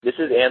This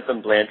is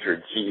Anthem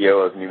Blanchard,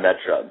 CEO of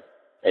Numetra,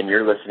 and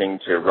you're listening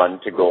to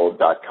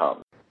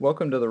RunToGold.com.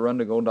 Welcome to the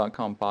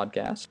RunToGold.com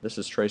podcast. This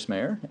is Trace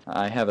Mayer.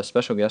 I have a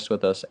special guest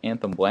with us,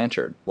 Anthem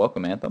Blanchard.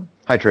 Welcome, Anthem.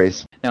 Hi,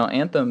 Trace. Now,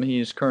 Anthem,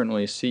 he's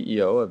currently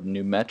CEO of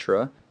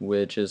Numetra,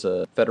 which is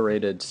a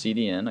federated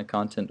CDN, a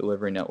content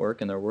delivery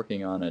network, and they're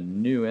working on a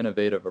new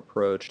innovative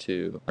approach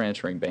to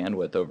transferring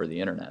bandwidth over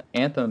the internet.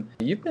 Anthem,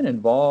 you've been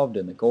involved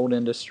in the gold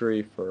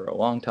industry for a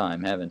long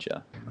time, haven't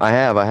you? I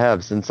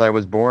have, since I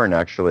was born,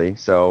 actually.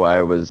 So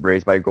I was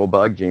raised by a gold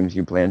bug, James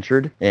U.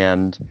 Blanchard,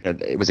 and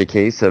it was a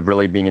case of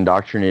really being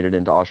indoctrinated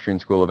into Austrian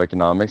School of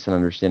Economics and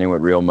understanding what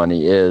real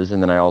money is.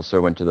 And then I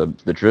also went to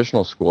the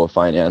traditional school of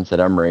finance at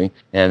Emory,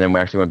 and then we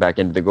actually went back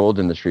into the gold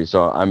industry.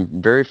 So I'm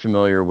very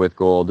familiar with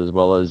gold as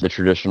well as the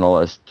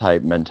traditionalist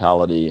type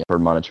mentality for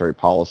monetary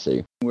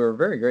policy. We're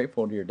very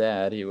grateful to your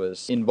dad. He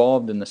was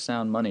involved in the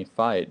sound money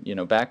fight,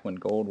 back when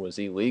gold was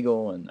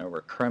illegal and there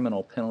were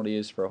criminal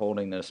penalties for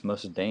holding this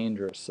most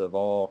dangerous of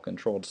all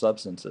controlled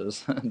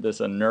substances,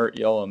 this inert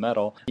yellow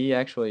metal. He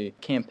actually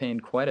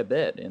campaigned quite a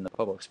bit in the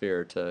public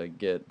sphere to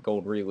get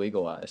gold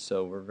re-legalized,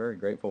 so we're very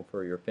grateful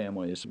for your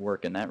family's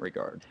work in that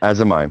regard. As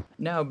am I.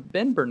 Now,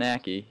 Ben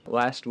Bernanke,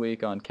 last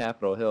week on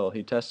Capitol Hill,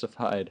 he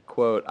testified,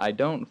 quote, "I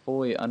don't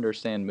fully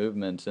understand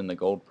movements in the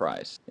gold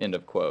price," end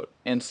of quote.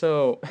 And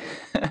so,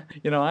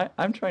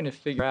 I'm trying to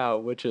figure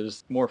out which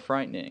is more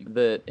frightening,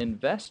 that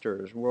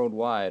investors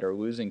worldwide are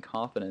losing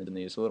confidence in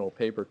these little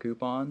paper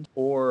coupons,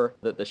 or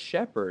that the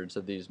shepherds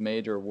of these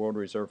major world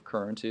reserve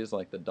currencies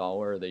like the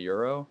dollar or the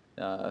euro,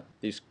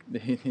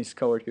 these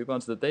colored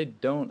coupons, that they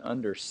don't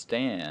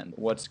understand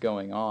what's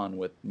going on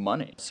with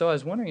money. So I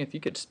was wondering if you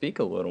could speak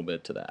a little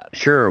bit to that.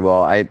 Sure.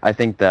 Well, I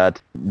think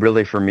that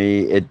really for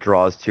me, it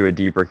draws to a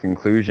deeper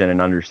conclusion and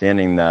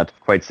understanding that,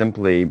 quite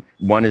simply,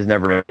 one is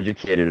never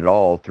educated at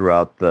all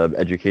throughout the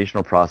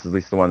educational process, at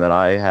least the one that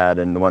I had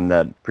and the one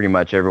that pretty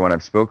much everyone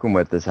I've spoken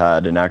with has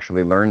had, and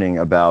actually learning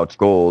about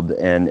gold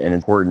and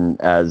important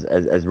as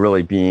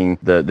really being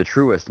the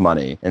truest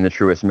money and the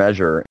truest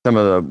measure. Some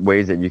of the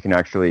ways that you can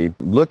actually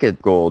look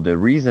at gold, the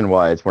reason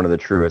why it's one of the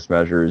truest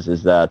measures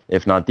is that,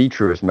 if not the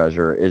truest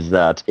measure, is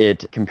that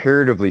it,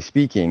 comparatively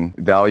speaking,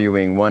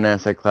 valuing one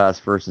asset class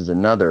versus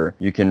another,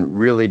 you can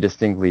really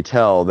distinctly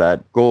tell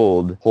that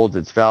gold holds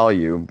its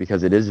value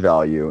because it is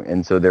value,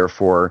 and so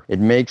therefore it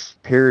makes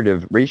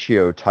comparative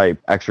ratio type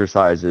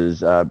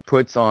exercises,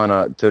 puts on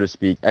a, so to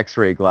speak,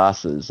 x-ray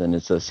glasses, and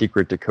it's a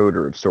secret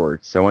decoder of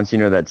sorts. So once you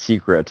know that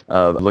secret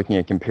of looking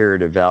at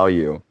comparative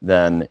value,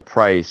 then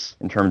price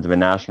in terms of a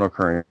national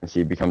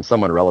currency becomes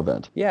somewhat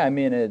relevant. Yeah,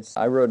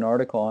 I wrote an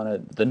article on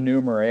it, the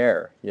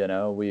numeraire.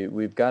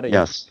 We've got to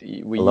Yes,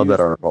 I love that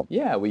article.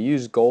 Yeah, we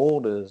use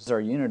gold as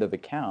our unit of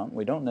account.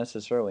 We don't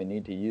necessarily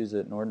need to use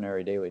it in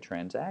ordinary daily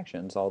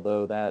transactions,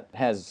 although that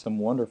has some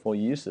wonderful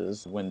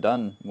uses when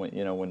done,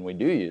 when we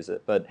do use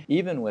it. But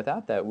even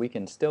without that, we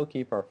can still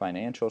keep our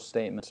financial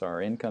statements,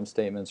 our income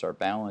statements, our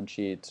balance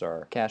sheets,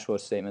 our cash flow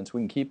statements,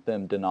 we can keep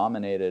them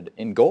denominated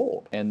in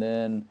gold. And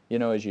then,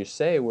 as you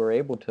say, we're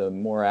able to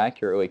more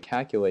accurately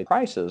calculate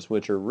prices,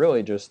 which are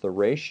really just the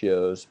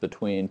ratios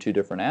between two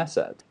different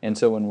assets. And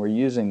so when we're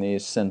using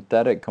these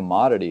synthetic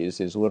commodities,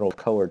 these little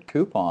colored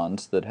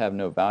coupons that have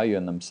no value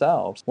in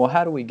themselves, well,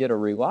 how do we get a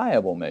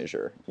reliable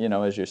measure?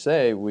 As you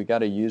say, we got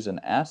to use an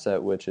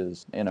asset which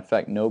is, in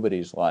effect,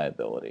 nobody's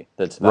liability,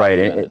 that's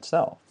value in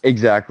itself.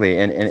 Exactly.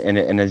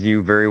 And as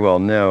you very well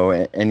know,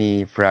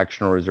 any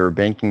fractional reserve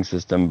banking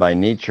system by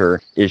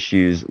nature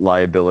issues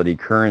liability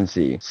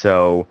currency.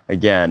 So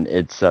again,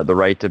 it's the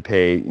right to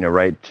pay,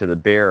 right to the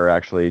bearer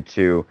actually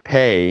to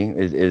pay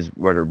is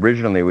what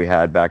originally we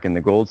had back in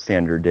the gold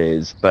standard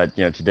days. But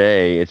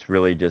today it's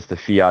really just the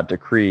fiat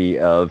decree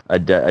of a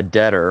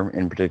debtor,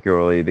 and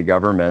particularly the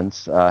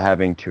governments,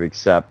 having to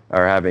accept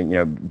or having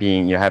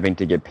having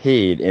to get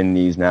paid in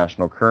these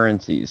national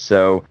currencies.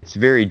 So it's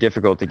very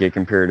difficult to get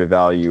comparative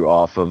value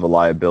off of a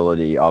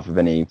liability, off of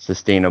any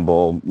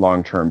sustainable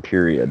long-term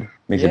period.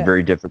 Makes it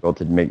very difficult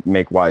to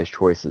make wise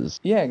choices.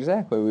 Yeah,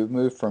 exactly. We've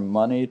moved from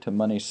money to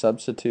money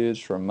substitutes,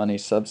 from money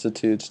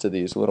substitutes to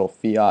these little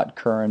fiat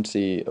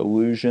currency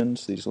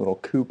illusions, these little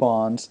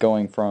coupons,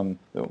 going from,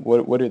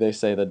 what do they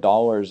say, the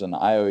dollar's an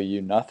I owe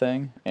you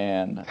nothing,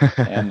 and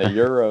the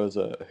euro's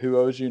a who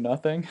owes you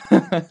nothing.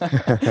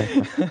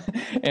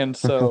 And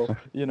so,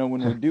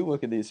 when we do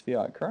look at these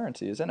fiat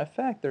currencies, in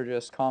effect, they're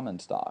just common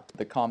stock,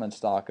 the common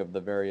stock of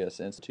the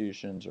various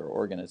institutions or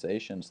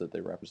organizations that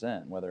they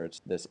represent, whether it's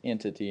this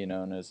entity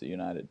known as the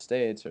United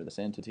States or this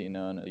entity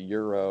known as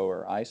Euro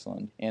or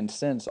Iceland. And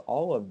since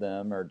all of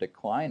them are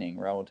declining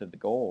relative to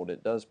gold,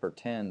 it does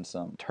portend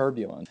some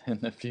turbulence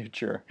in the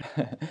future,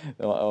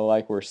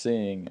 like we're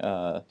seeing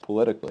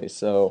politically.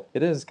 So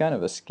it is kind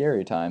of a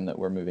scary time that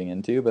we're moving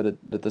into, but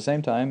at the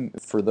same time,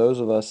 for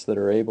those of us that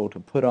are able to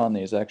put on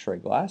these x-ray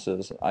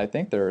glasses, I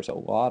think there's a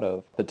lot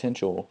of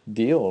potential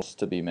deals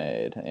to be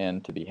made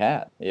and to be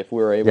had if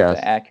we're able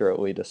to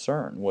accurately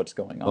discern what's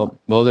going on.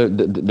 Well,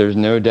 there's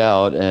no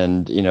doubt,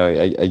 and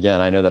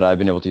again, I know that I've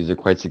been able to use it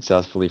quite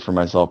successfully for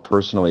myself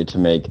personally to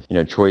make,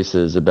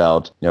 choices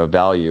about,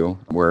 value,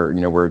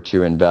 where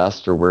to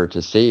invest or where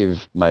to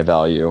save my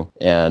value.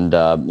 And,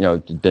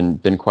 it's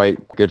been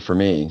quite good for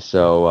me.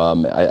 So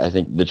I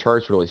think the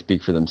charts really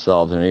speak for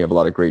themselves. And you have a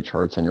lot of great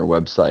charts on your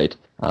website.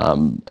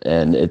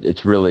 And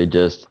it's really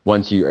just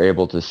once you're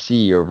able to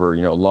see over,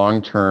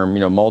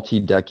 long-term,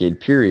 multi-decade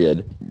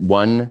period,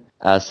 one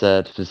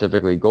asset,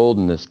 specifically gold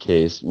in this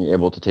case, you're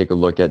able to take a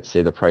look at,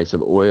 say, the price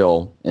of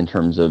oil in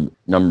terms of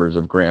numbers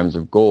of grams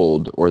of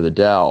gold or the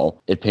Dow,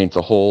 it paints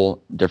a whole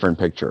different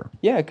picture.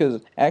 Yeah,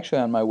 because actually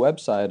on my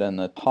website in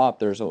the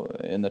top,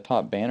 in the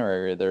top banner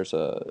area, there's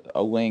a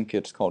link.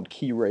 It's called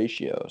Key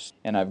Ratios,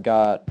 and I've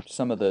got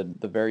some of the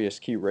various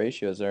key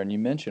ratios there. And you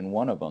mentioned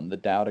one of them, the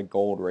Dow to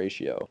gold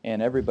ratio,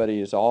 and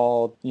everybody is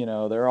all,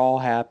 they're all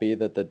happy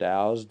that the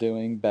Dow's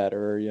doing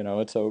better.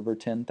 It's over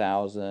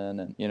 10,000,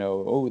 and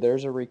oh,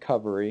 there's a recovery.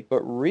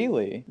 But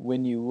really,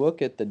 when you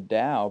look at the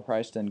Dow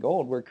priced in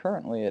gold, we're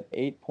currently at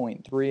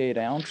 8.38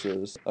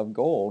 ounces of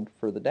gold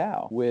for the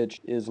Dow, which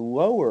is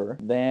lower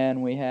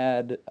than we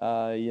had,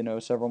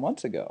 several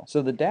months ago.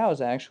 So the Dow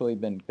has actually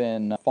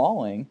been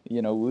falling,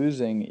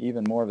 losing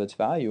even more of its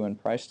value when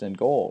priced in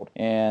gold.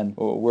 And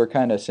we're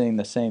kind of seeing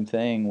the same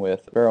thing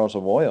with barrels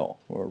of oil.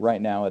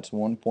 Right now, it's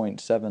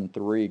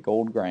 1.73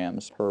 gold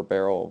grams per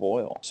barrel of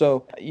oil.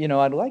 So,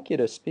 I'd like you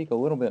to speak a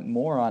little bit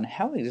more on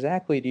how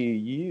exactly do you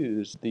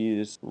use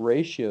these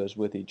ratios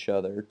with each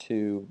other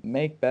to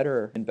make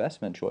better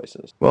investment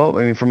choices?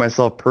 Well, for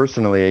myself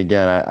personally,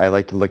 again, I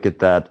like to look at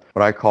that,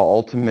 what I call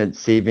ultimate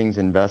savings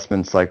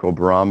investment cycle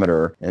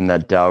barometer in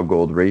that Dow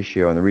gold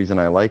ratio. And the reason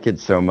I like it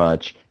so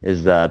much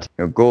is that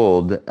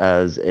gold,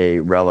 as a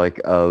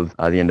relic of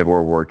the end of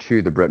World War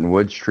II, the Bretton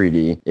Woods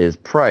Treaty, is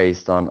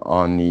priced on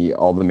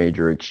all the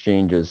major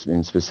exchanges,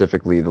 and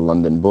specifically the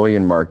London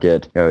bullion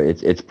market.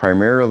 It's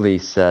primarily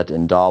set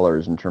in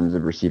dollars in terms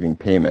of receiving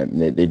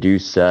payment. They do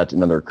set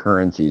in other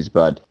currencies,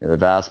 but the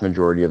vast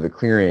majority of the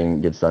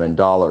clearing gets done in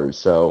dollars.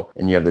 So,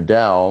 and you have the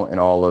Dow and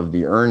all of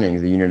the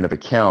earnings, the unit of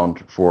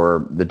account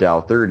for the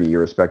Dow 30,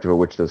 irrespective of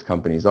which those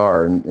companies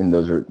are, and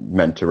those are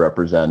meant to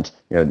represent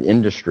the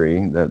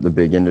industry, the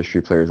big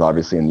industry players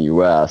obviously in the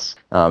U.S.,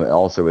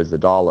 also is the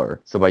dollar.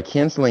 So by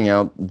canceling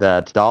out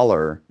that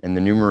dollar in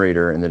the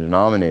numerator and the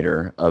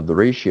denominator of the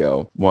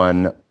ratio,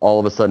 one all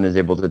of a sudden is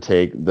able to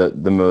take the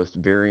most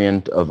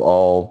variant of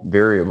all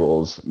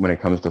variables when it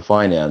comes to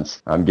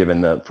finance,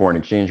 given the foreign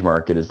exchange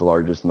market is the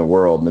largest in the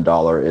world and the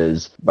dollar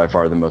is by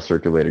far the most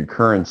circulated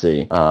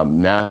currency,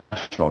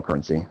 national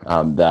currency,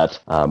 that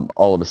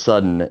all of a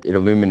sudden it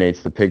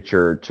illuminates the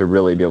picture to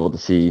really be able to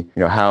see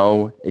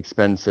how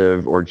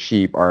expensive or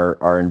cheap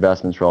are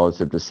investments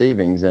relative to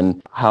savings,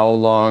 and how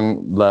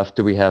long left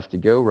do we have to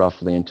go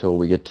roughly until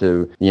we get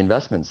to the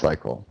investment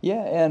cycle.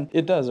 Yeah, and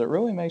it does. It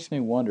really makes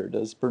me wonder,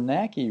 does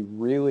Bernanke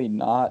really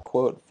not,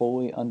 quote,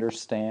 fully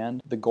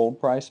understand the gold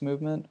price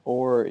movement,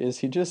 or is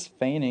he just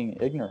feigning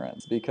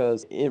ignorance?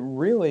 Because it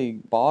really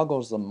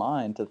boggles the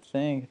mind to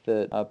think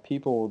that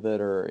people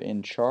that are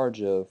in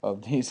charge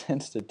of these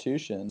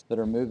institutions that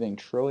are moving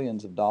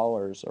trillions of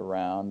dollars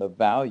around of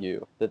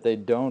value, that they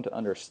don't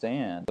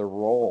understand the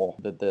role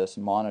that this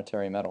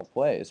monetary metal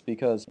plays.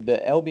 Because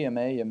the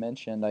LBMA you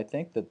mentioned, I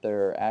think that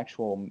their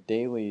actual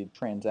daily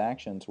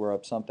transactions were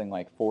up something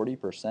like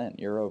 40%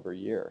 year over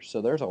year.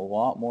 So there's a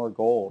lot more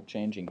gold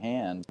changing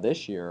hands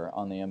this year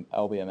on the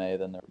LBMA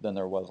than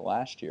there was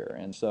last year.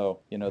 And so,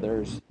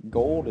 there's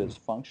gold is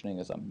functioning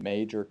as a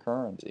major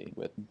currency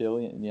with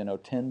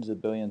tens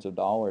of billions of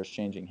dollars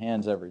changing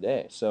hands every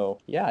day. So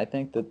yeah, I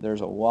think that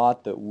there's a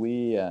lot that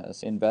we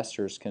as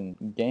investors can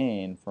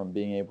gain from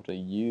being able to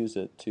use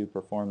it to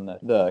perform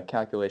the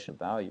calculation of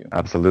value.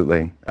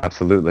 Absolutely.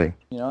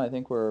 I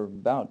think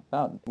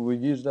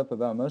we've used up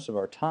about most of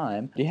our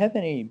time. Do you have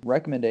any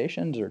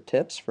recommendations or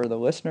tips for the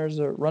listeners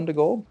that run to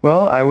gold?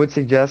 Well, I would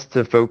suggest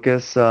to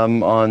focus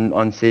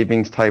on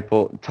savings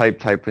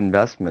type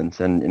investments,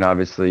 and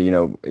obviously,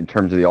 in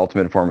terms of the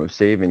ultimate form of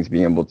savings,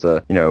 being able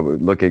to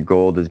look at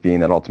gold as being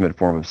that ultimate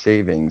form of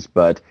savings,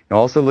 but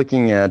also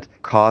looking at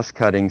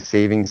cost-cutting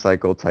savings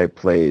cycle type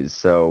plays.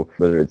 So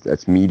whether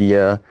that's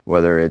media,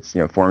 whether it's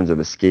forms of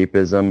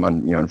escapism,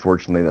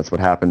 unfortunately that's what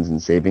happens in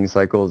savings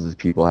cycles is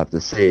people have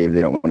to save,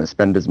 they don't want to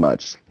spend as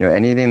much.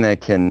 Anything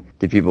that can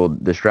get people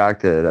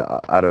distracted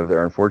out of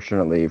their,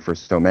 unfortunately for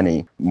so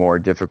many, more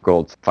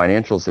difficult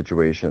financial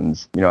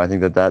situations. I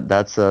think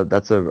that's a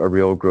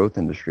real growth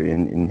industry,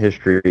 and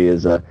history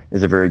is a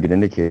very good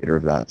indicator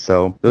of that.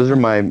 So those are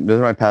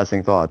my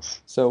passing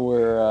thoughts. So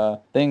we're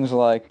things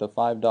like the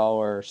 $5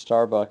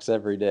 Starbucks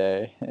every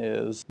day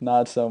is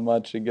not so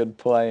much a good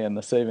play in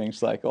the savings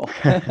cycle.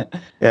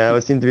 Yeah, it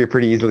would seem to be a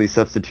pretty easily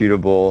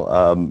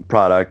substitutable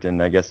product,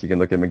 and I guess you can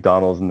look at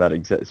McDonald's in that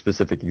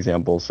specific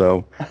example.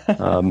 So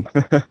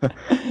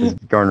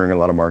it's garnering a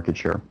lot of market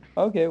share.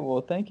 Okay,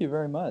 well, thank you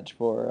very much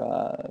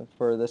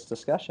for this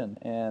discussion,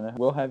 and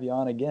we'll have you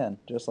on again,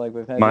 just like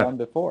we've had you on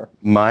before.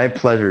 My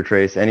pleasure,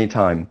 Trace.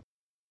 Anytime.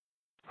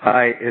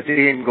 Hi, it's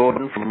Ian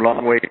Gordon from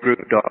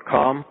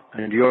longwaygroup.com,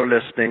 and you're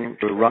listening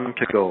to Run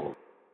to Gold.